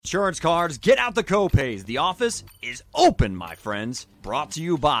insurance cards, get out the copays. The office is open, my friends. Brought to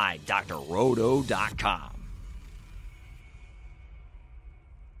you by drroto.com.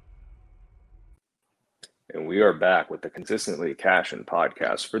 And we are back with the Consistently Cashin'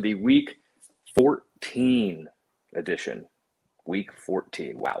 podcast for the Week 14 edition. Week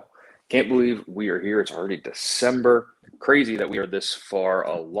 14. Wow. Can't believe we are here. It's already December. Crazy that we are this far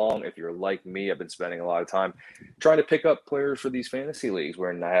along. If you're like me, I've been spending a lot of time trying to pick up players for these fantasy leagues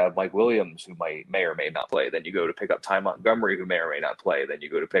where I have Mike Williams, who may or may not play. Then you go to pick up Ty Montgomery, who may or may not play. Then you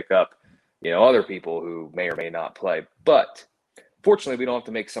go to pick up, other people who may or may not play. But fortunately, we don't have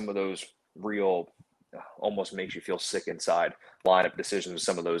to make some of those real, almost makes you feel sick inside lineup decisions with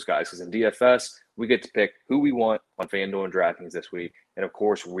some of those guys. Because in DFS, we get to pick who we want on FanDuel and DraftKings this week. And of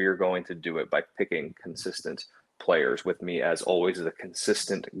course, we're going to do it by picking consistent players. With me, as always, is a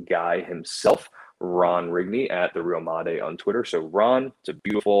consistent guy himself, Ron Rigney at The Real Made on Twitter. So, Ron, it's a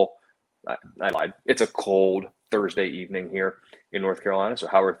beautiful, I lied, it's a cold Thursday evening here in North Carolina. So,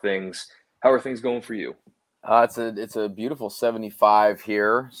 how are things going for you? It's a beautiful 75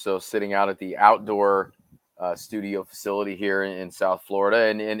 here. So sitting out at the outdoor studio facility here in South Florida.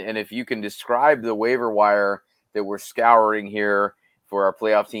 And if you can describe the waiver wire that we're scouring here for our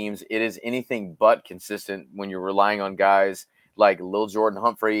playoff teams, it is anything but consistent when you're relying on guys like Lil Jordan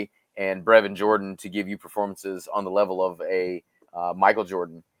Humphrey and Brevin Jordan to give you performances on the level of a Michael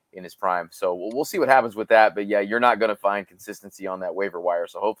Jordan in his prime. So we'll see what happens with that. But yeah, you're not going to find consistency on that waiver wire.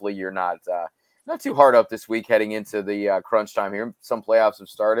 So hopefully you're not too hard up this week heading into the crunch time here. Some playoffs have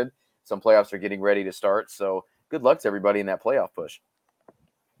started. Some playoffs are getting ready to start. So good luck to everybody in that playoff push.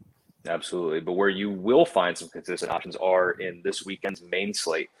 Absolutely. But where you will find some consistent options are in this weekend's main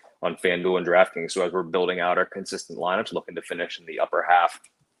slate on FanDuel and DraftKings. So as we're building out our consistent lineups, looking to finish in the upper half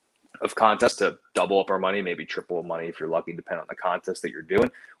of contests to double up our money, maybe triple money if you're lucky, depending on the contest that you're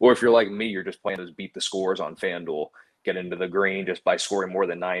doing. Or if you're like me, you're just playing those beat the scores on FanDuel, get into the green just by scoring more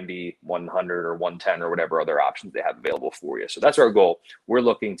than 90, 100, or 110, or whatever other options they have available for you. So that's our goal. We're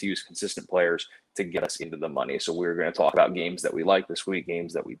looking to use consistent players to get us into the money. So we're going to talk about games that we like this week,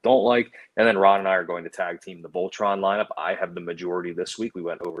 games that we don't like. And then Ron and I are going to tag team the Voltron lineup. I have the majority this week. We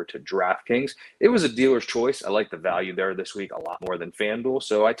went over to DraftKings. It was a dealer's choice. I like the value there this week a lot more than FanDuel.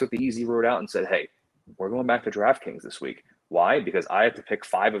 So I took the easy road out and said, hey, we're going back to DraftKings this week. Why? Because I have to pick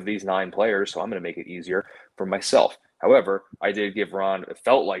 5 of these 9 players, so I'm going to make it easier for myself. However, I did give Ron, it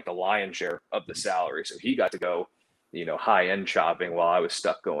felt like the lion's share of the salary. So he got to go, high-end shopping while I was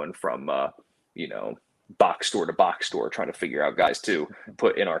stuck going from, box store to box store trying to figure out guys to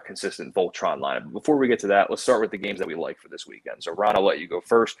put in our consistent Voltron lineup. But before we get to that, let's start with the games that we like for this weekend. So, Ron, I'll let you go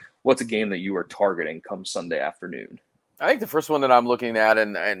first. What's a game that you are targeting come Sunday afternoon? I think the first one that I'm looking at,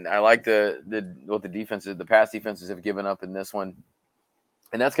 and I like what the defenses, the pass defenses have given up in this one,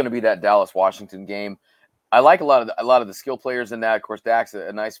 and that's going to be that Dallas-Washington game. I like a lot of the skill players in that. Of course, Dak's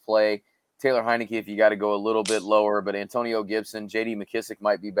a nice play. Taylor Heineke, if you got to go a little bit lower, but Antonio Gibson, J.D. McKissick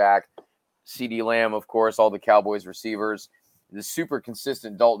might be back. CeeDee Lamb, of course, all the Cowboys receivers. The super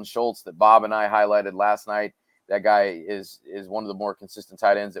consistent Dalton Schultz that Bob and I highlighted last night. That guy is one of the more consistent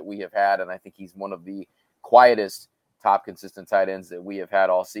tight ends that we have had, and I think he's one of the quietest top consistent tight ends that we have had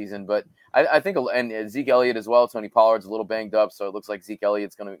all season. But I think, and Zeke Elliott as well. Tony Pollard's a little banged up, so it looks like Zeke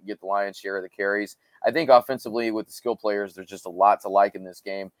Elliott's going to get the lion's share of the carries. I think offensively with the skill players, there's just a lot to like in this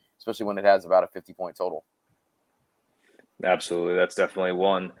game, especially when it has about a 50-point total. Absolutely. That's definitely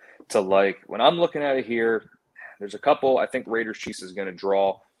one to like. When I'm looking at it here, there's a couple. I think Raiders Chiefs is going to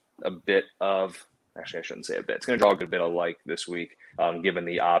draw a bit of, actually, I shouldn't say a bit. It's going to draw a good bit of like this week, given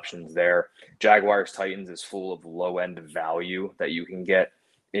the options there. Jaguars Titans is full of low-end value that you can get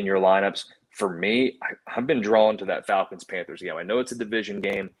in your lineups. For me, I've been drawn to that Falcons-Panthers game. I know it's a division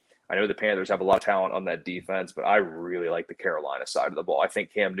game. I know the Panthers have a lot of talent on that defense, but I really like the Carolina side of the ball. I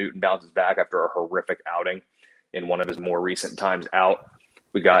think Cam Newton bounces back after a horrific outing in one of his more recent times out.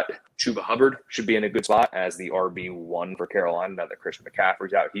 We got Chuba Hubbard should be in a good spot as the RB1 for Carolina. Now that Christian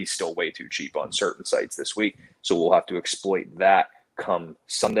McCaffrey's out, he's still way too cheap on certain sites this week, so we'll have to exploit that come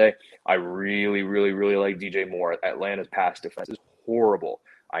Sunday. I really, really, really like DJ Moore. Atlanta's pass defense is horrible.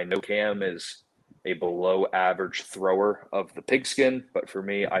 I know Cam is a below-average thrower of the pigskin, but for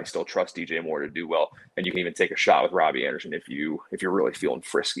me, I still trust DJ Moore to do well. And you can even take a shot with Robbie Anderson if you're really feeling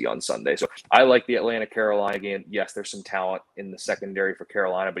frisky on Sunday. So I like the Atlanta-Carolina game. Yes, there's some talent in the secondary for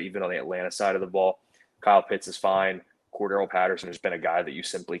Carolina, but even on the Atlanta side of the ball, Kyle Pitts is fine. Cordero Patterson has been a guy that you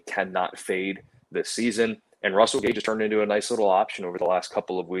simply cannot fade this season. And Russell Gage has turned into a nice little option over the last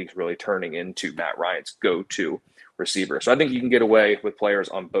couple of weeks, really turning into Matt Ryan's go-to receiver. So I think you can get away with players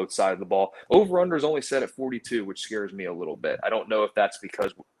on both sides of the ball. Over-under is only set at 42, which scares me a little bit. I don't know if that's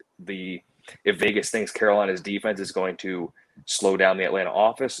because if Vegas thinks Carolina's defense is going to slow down the Atlanta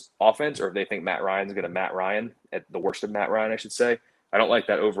offense, or if they think Matt Ryan's going to Matt Ryan at the worst of Matt Ryan, I should say. I don't like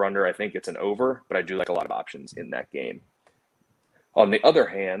that over-under. I think it's an over, but I do like a lot of options in that game. On the other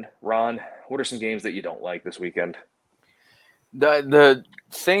hand, Ron, what are some games that you don't like this weekend? The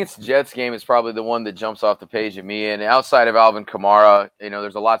Saints-Jets game is probably the one that jumps off the page at me. And outside of Alvin Kamara,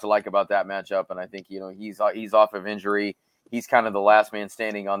 there's a lot to like about that matchup. And I think, he's off of injury. He's kind of the last man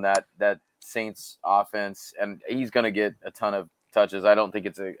standing on that Saints offense, and he's going to get a ton of touches. I don't think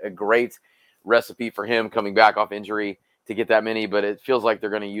it's a great recipe for him coming back off injury to get that many, but it feels like they're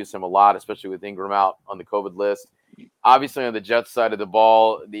going to use him a lot, especially with Ingram out on the COVID list. Obviously, on the Jets side of the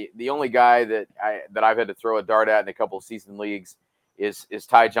ball, the only guy that I've had to throw a dart at in a couple of season leagues is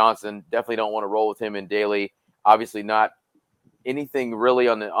Ty Johnson. Definitely don't want to roll with him in daily. Obviously, not anything really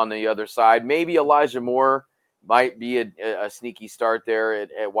on the other side. Maybe Elijah Moore might be a sneaky start there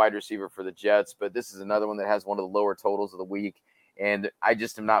at wide receiver for the Jets, but this is another one that has one of the lower totals of the week, and I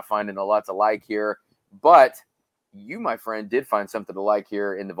just am not finding a lot to like here. But you, my friend, did find something to like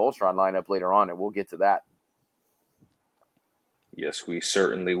here in the Voltron lineup later on, and we'll get to that. Yes, we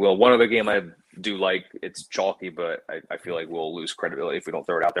certainly will. One other game I do like, it's chalky, but I feel like we'll lose credibility if we don't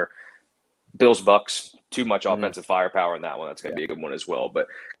throw it out there. Bills-Bucks, too much offensive firepower in that one. That's going to be a good one as well. But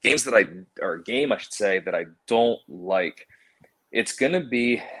game I should say, that I don't like, it's going to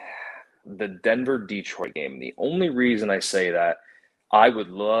be the Denver-Detroit game. The only reason I say that, I would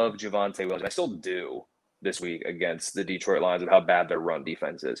love Javonte Williams. I still do this week against the Detroit Lions of how bad their run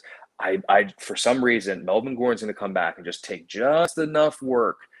defense is. I for some reason, Melvin Gordon's going to come back and just take just enough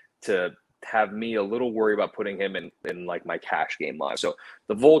work to have me a little worried about putting him in like my cash game live. So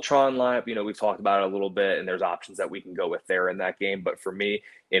the Voltron lineup, we've talked about it a little bit, and there's options that we can go with there in that game. But for me,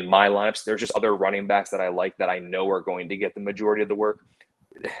 in my lineups, there's just other running backs that I like that I know are going to get the majority of the work.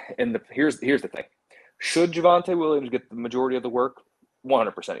 And here's the thing. Should Javonte Williams get the majority of the work?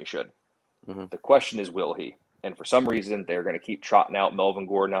 100% he should. Mm-hmm. The question is, will he? And for some reason, they're going to keep trotting out Melvin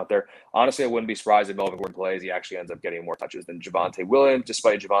Gordon out there. Honestly, I wouldn't be surprised if Melvin Gordon plays. He actually ends up getting more touches than Javonte Williams,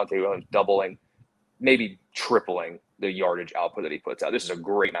 despite Javonte Williams doubling, maybe tripling the yardage output that he puts out. This is a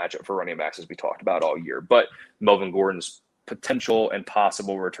great matchup for running backs, as we talked about all year. But Melvin Gordon's potential and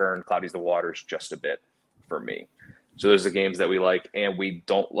possible return cloudies the waters just a bit for me. So those are the games that we like and we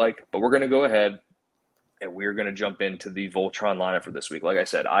don't like. But we're going to go ahead and we're going to jump into the Voltron lineup for this week. Like I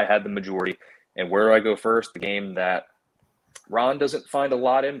said, I had the majority. And where do I go first? The game that Ron doesn't find a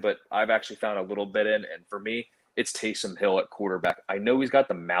lot in, but I've actually found a little bit in. And for me, it's Taysom Hill at quarterback. I know he's got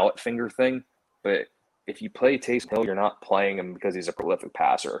the mallet finger thing, but if you play Taysom Hill, you're not playing him because he's a prolific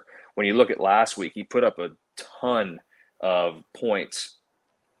passer. When you look at last week, he put up a ton of points.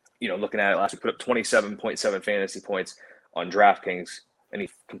 Looking at it last week, put up 27.7 fantasy points on DraftKings, and he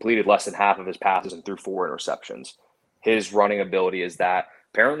completed less than half of his passes and threw 4 interceptions. His running ability is that.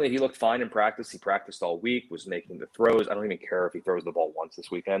 Apparently, he looked fine in practice. He practiced all week, was making the throws. I don't even care if he throws the ball once this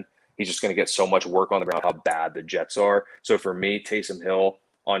weekend. He's just going to get so much work on the ground, how bad the Jets are. So for me, Taysom Hill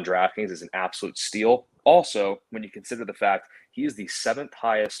on DraftKings is an absolute steal. Also, when you consider the fact he is the 7th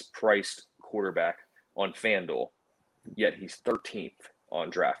highest priced quarterback on FanDuel, yet he's 13th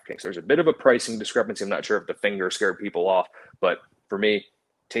on DraftKings. There's a bit of a pricing discrepancy. I'm not sure if the finger scared people off, but for me,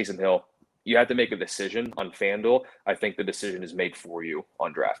 Taysom Hill, you have to make a decision on FanDuel. I think the decision is made for you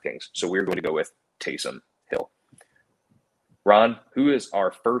on DraftKings. So we're going to go with Taysom Hill. Ron, who is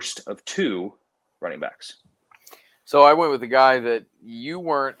our first of 2 running backs? So I went with a guy that you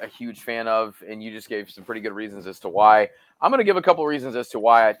weren't a huge fan of, and you just gave some pretty good reasons as to why. I'm going to give a couple reasons as to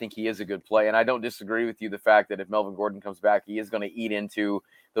why I think he is a good play, and I don't disagree with you the fact that if Melvin Gordon comes back, he is going to eat into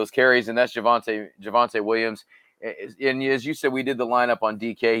those carries, and that's Javonte Williams. And as you said, we did the lineup on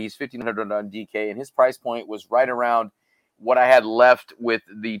DK. He's 1,500 on DK, and his price point was right around what I had left with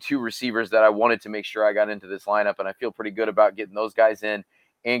the 2 receivers that I wanted to make sure I got into this lineup, and I feel pretty good about getting those guys in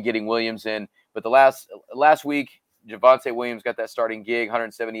and getting Williams in. But the last week, Javonte Williams got that starting gig,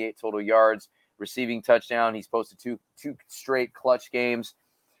 178 total yards, receiving touchdown. He's posted two straight clutch games.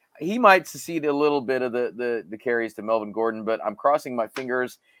 He might secede a little bit of the carries to Melvin Gordon, but I'm crossing my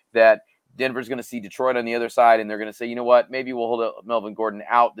fingers that Denver's going to see Detroit on the other side, and they're going to say, you know what, maybe we'll hold Melvin Gordon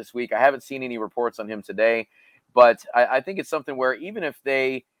out this week. I haven't seen any reports on him today, but I think it's something where even if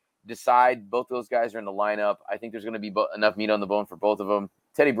they decide both those guys are in the lineup, I think there's going to be enough meat on the bone for both of them.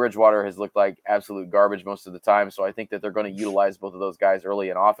 Teddy Bridgewater has looked like absolute garbage most of the time, so I think that they're going to utilize both of those guys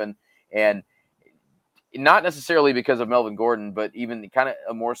early and often, and not necessarily because of Melvin Gordon, but even kind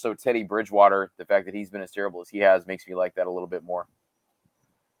of more so Teddy Bridgewater. The fact that he's been as terrible as he has makes me like that a little bit more.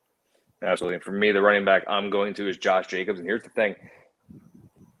 Absolutely. And for me, the running back I'm going to is Josh Jacobs. And here's the thing.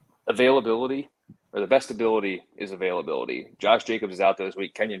 availability, or the best ability is availability. Josh Jacobs is out there this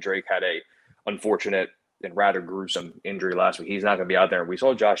week. Kenyon Drake had a unfortunate and rather gruesome injury last week. He's not going to be out there. We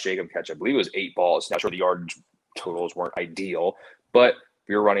saw Josh Jacobs catch, I believe it was 8 balls. Not sure the yardage totals weren't ideal, but if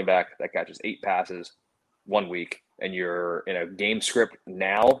you're a running back that catches 8 passes 1 week and you're in a game script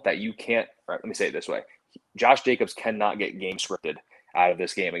now that you can't, let me say it this way. Josh Jacobs cannot get game scripted out of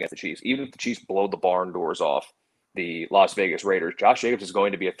this game against the Chiefs. Even if the Chiefs blow the barn doors off the Las Vegas Raiders, Josh Jacobs is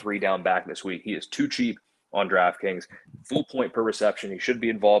going to be a 3-down back this week. He is too cheap on DraftKings. Full point per reception. He should be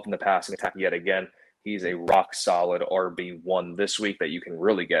involved in the passing attack yet again. He's a rock solid RB1 this week that you can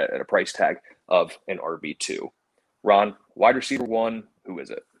really get at a price tag of an RB2. Ron, wide receiver 1, who is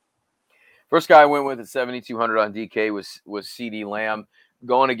it? First guy I went with at 7,200 on DK was CeeDee Lamb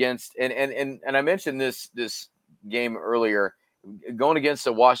going against, and I mentioned this game earlier, going against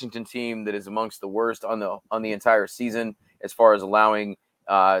a Washington team that is amongst the worst on the entire season as far as allowing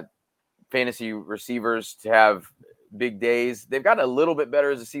fantasy receivers to have big days. They've gotten a little bit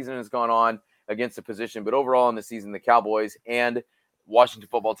better as the season has gone on against the position, but overall in the season, the Cowboys and Washington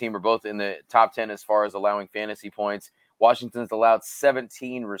football team are both in the top 10 as far as allowing fantasy points. Washington's allowed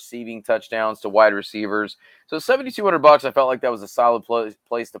 17 receiving touchdowns to wide receivers. So $7,200, I felt like that was a solid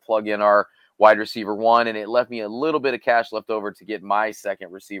place to plug in our wide receiver 1, and it left me a little bit of cash left over to get my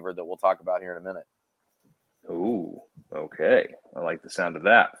second receiver that we'll talk about here in a minute. Ooh, okay. I like the sound of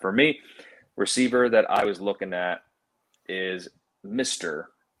that. For me, receiver that I was looking at is Mr.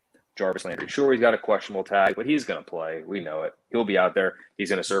 Jarvis Landry. Sure, he's got a questionable tag, but he's going to play. We know it. He'll be out there. He's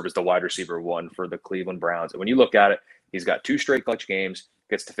going to serve as the wide receiver 1 for the Cleveland Browns. And when you look at it, he's got 2 straight clutch games,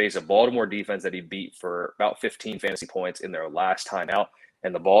 gets to face a Baltimore defense that he beat for about 15 fantasy points in their last time out.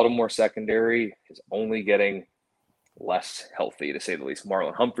 And the Baltimore secondary is only getting less healthy, to say the least.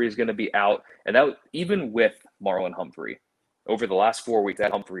 Marlon Humphrey is going to be out. And that, even with Marlon Humphrey, over the last 4 weeks,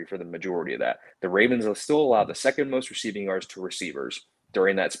 that Humphrey for the majority of that, the Ravens will still allow the second most receiving yards to receivers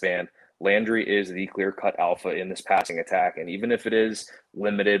during that span. Landry is the clear-cut alpha in this passing attack. And even if it is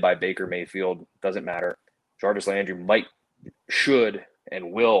limited by Baker Mayfield, doesn't matter. Jarvis Landry should,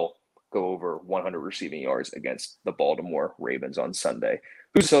 and will go over 100 receiving yards against the Baltimore Ravens on Sunday.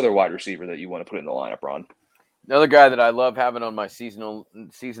 Who's this other wide receiver that you want to put in the lineup, Ron? Another guy that I love having on my seasonal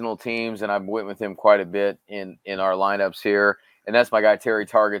teams, and I've went with him quite a bit in our lineups here, and that's my guy Terry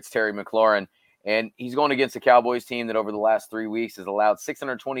McLaurin. And he's going against a Cowboys team that over the last 3 weeks has allowed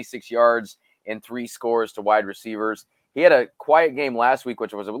 626 yards and 3 scores to wide receivers. He had a quiet game last week,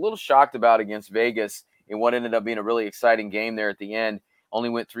 which I was a little shocked about against Vegas in what ended up being a really exciting game there at the end. Only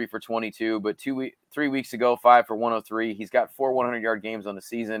went 3 for 22, but 3 weeks ago, 5 for 103. He's got 4 100-yard games on the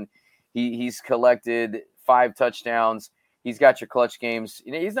season. He's collected 5 touchdowns. He's got your clutch games.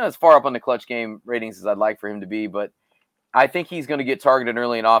 He's not as far up on the clutch game ratings as I'd like for him to be, but I think he's going to get targeted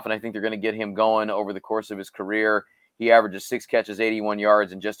early and often. I think they're going to get him going over the course of his career. He averages 6 catches, 81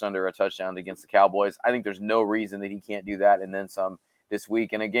 yards, and just under a touchdown against the Cowboys. I think there's no reason that he can't do that and then some this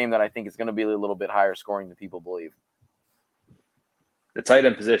week in a game that I think is going to be a little bit higher scoring than people believe. The tight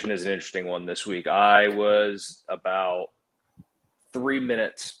end position is an interesting one this week. I was about 3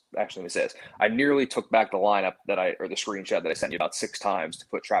 minutes. Actually, let me say this. I nearly took back the lineup or the screenshot that I sent you about 6 times to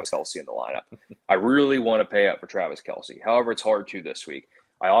put Travis Kelce in the lineup. I really want to pay up for Travis Kelce. However, it's hard to this week.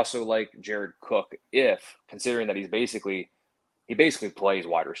 I also like Jared Cook considering that he basically plays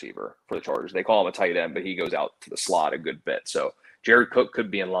wide receiver for the Chargers. They call him a tight end, but he goes out to the slot a good bit. So Jared Cook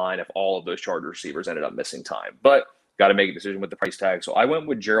could be in line if all of those Charger receivers ended up missing time. But got to make a decision with the price tag. So I went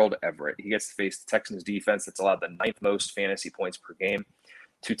with Gerald Everett. He gets to face the Texans defense that's allowed the 9th most fantasy points per game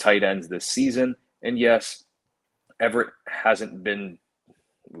to tight ends this season. And yes, Everett hasn't been,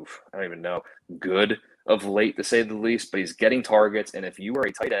 I don't even know, good of late to say the least, but he's getting targets. And if you are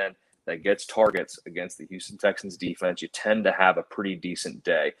a tight end that gets targets against the Houston Texans defense, you tend to have a pretty decent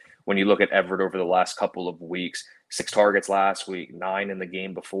day. When you look at Everett over the last couple of weeks, 6 targets last week, 9 in the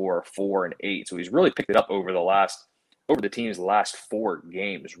game before, 4 and 8. So he's really picked it up over the team's last 4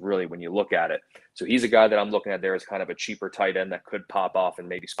 games, really, when you look at it. So he's a guy that I'm looking at there as kind of a cheaper tight end that could pop off and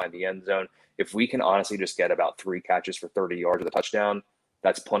maybe find the end zone. If we can honestly just get about 3 catches for 30 yards with a touchdown,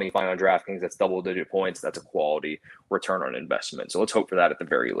 that's plenty fine on DraftKings. That's double-digit points. That's a quality return on investment. So let's hope for that at the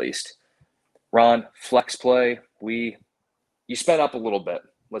very least. Ron, flex play, you spent up a little bit.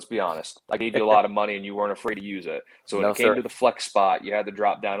 Let's be honest. I gave you a lot of money and you weren't afraid to use it. So when it came to the flex spot, you had to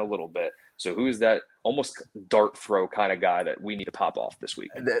drop down a little bit. So who's that almost dart throw kind of guy that we need to pop off this week?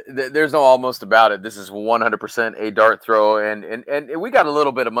 There's no almost about it. This is 100% a dart throw. And we got a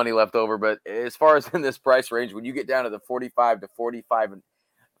little bit of money left over. But as far as in this price range, when you get down to the 45 to 45 and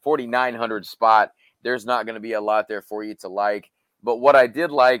 4,900 spot, there's not going to be a lot there for you to like. But what I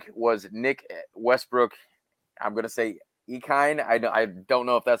did like was Nick Westbrook. I'm going to say Ekine. I don't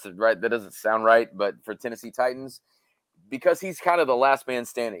know if that's right. That doesn't sound right, but for Tennessee Titans, because he's kind of the last man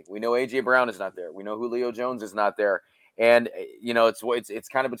standing. We know A.J. Brown is not there. We know Julio Jones is not there. And, it's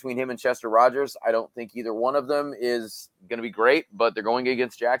kind of between him and Chester Rogers. I don't think either one of them is going to be great, but they're going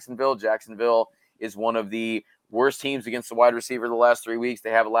against Jacksonville. Jacksonville is one of the worst teams against the wide receiver the last 3 weeks.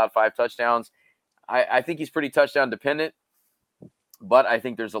 They have allowed 5 touchdowns. I think he's pretty touchdown dependent, but I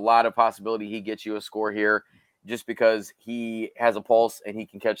think there's a lot of possibility he gets you a score here just because he has a pulse and he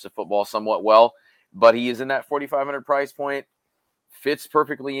can catch the football somewhat well. But he is in that $4,500 price point. Fits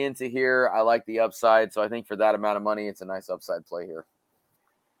perfectly into here. I like the upside. So I think for that amount of money, it's a nice upside play here.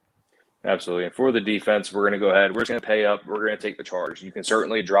 Absolutely. And for the defense, we're going to go ahead. We're just going to pay up. We're going to take the Chargers. You can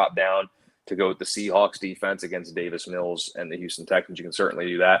certainly drop down to go with the Seahawks defense against Davis Mills and the Houston Texans. You can certainly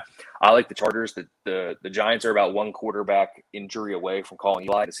do that. I like the Chargers. The Giants are about one quarterback injury away from calling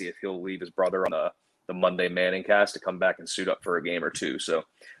Eli to see if he'll leave his brother on the Monday Manning cast to come back and suit up for a game or two. So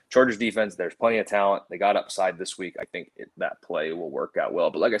Chargers defense, there's plenty of talent. They got upside this week. I think that play will work out well.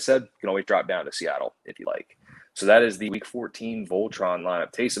 But like I said, you can always drop down to Seattle if you like. So that is the Week 14 Voltron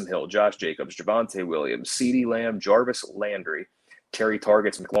lineup. Taysom Hill, Josh Jacobs, Javonte Williams, CeeDee Lamb, Jarvis Landry, Terry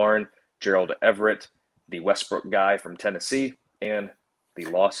Targets McLaurin, Gerald Everett, the Westbrook guy from Tennessee, and the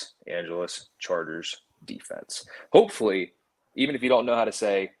Los Angeles Chargers defense. Hopefully, even if you don't know how to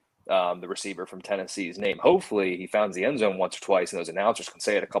say the receiver from Tennessee's name, hopefully he founds the end zone once or twice, and those announcers can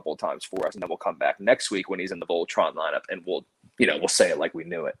say it a couple of times for us, and then we'll come back next week when he's in the Voltron lineup, and we'll say it like we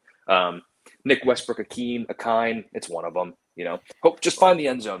knew it. Nick Westbrook, Ekine, it's one of them. Just find the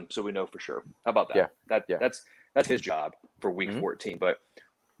end zone so we know for sure. How about that? Yeah. That's his job for Week 14, but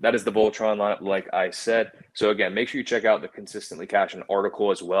that is the Voltron lineup, like I said. So, again, make sure you check out the Consistently Cashing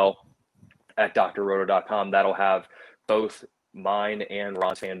article as well at drroto.com. That'll have both mine and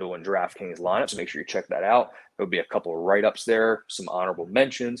Ron's FanDuel and DraftKings lineups. So make sure you check that out. There'll be a couple of write-ups there, some honorable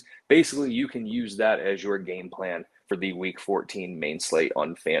mentions. Basically, you can use that as your game plan for the Week 14 main slate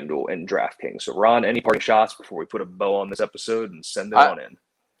on FanDuel and DraftKings. So, Ron, any parting shots before we put a bow on this episode and send it on in?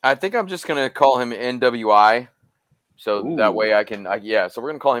 I think I'm just going to call him NWI. So that way I can, so we're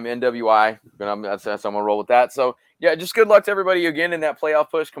going to call him NWI. That's I'm going to roll with that. So, just good luck to everybody again in that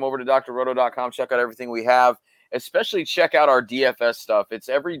playoff push. Come over to drroto.com. Check out everything we have. Especially check out our DFS stuff. It's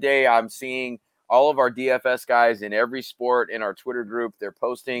every day I'm seeing all of our DFS guys in every sport in our Twitter group. They're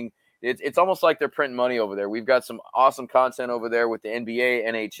posting. It's almost like they're printing money over there. We've got some awesome content over there with the NBA,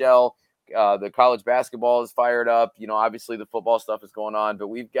 NHL. The college basketball is fired up. Obviously the football stuff is going on. But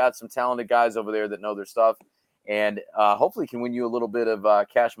we've got some talented guys over there that know their stuff. And hopefully can win you a little bit of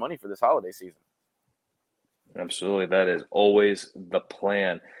cash money for this holiday season. Absolutely. That is always the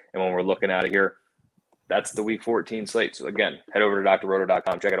plan. And when we're looking at it here, that's the Week 14 slate. So, again, head over to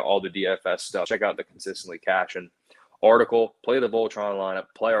drroto.com. Check out all the DFS stuff. Check out the Consistently Cashing article. Play the Voltron lineup.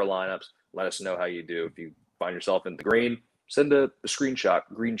 Play our lineups. Let us know how you do. If you find yourself in the green, send a screenshot,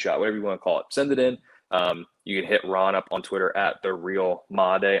 whatever you want to call it. Send it in. You can hit Ron up on Twitter at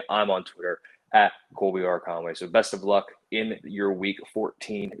TheRealMade. I'm on Twitter at Colby R. Conway. So best of luck in your Week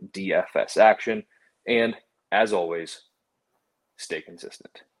 14 DFS action. And as always, stay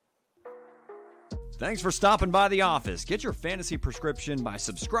consistent. Thanks for stopping by the office. Get your fantasy prescription by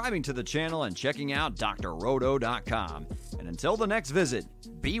subscribing to the channel and checking out drroto.com. And until the next visit,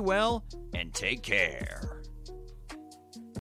 be well and take care.